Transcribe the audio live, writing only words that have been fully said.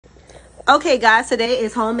Okay, guys, today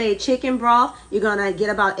is homemade chicken broth. You're going to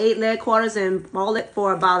get about 8 leg quarters and boil it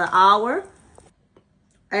for about an hour.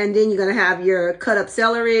 And then you're going to have your cut up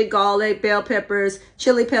celery, garlic, bell peppers,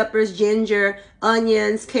 chili peppers, ginger,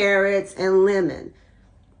 onions, carrots, and lemon.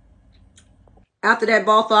 After that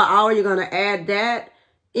boil for an hour, you're going to add that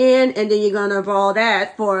in, and then you're going to boil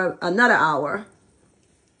that for another hour.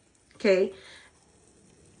 Okay.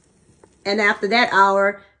 And after that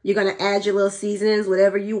hour, you're going to add your little seasonings.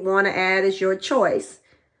 Whatever you want to add is your choice.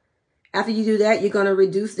 After you do that, you're going to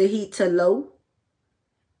reduce the heat to low.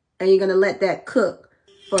 And you're going to let that cook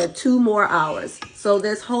for 2 more hours. So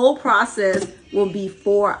this whole process will be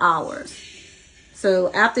 4 hours.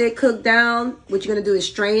 So after it cooked down, what you're going to do is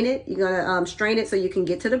strain it. You're going to strain it so you can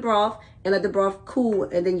get to the broth and let the broth cool.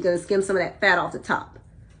 And then you're going to skim some of that fat off the top.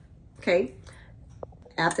 Okay.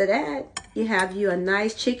 After that, you have you a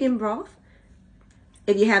nice chicken broth.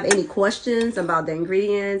 If you have any questions about the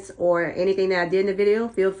ingredients or anything that I did in the video,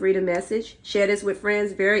 feel free to message. Share this with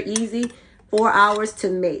friends. Very easy. 4 hours to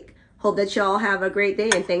make. Hope that y'all have a great day,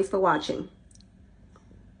 and thanks for watching.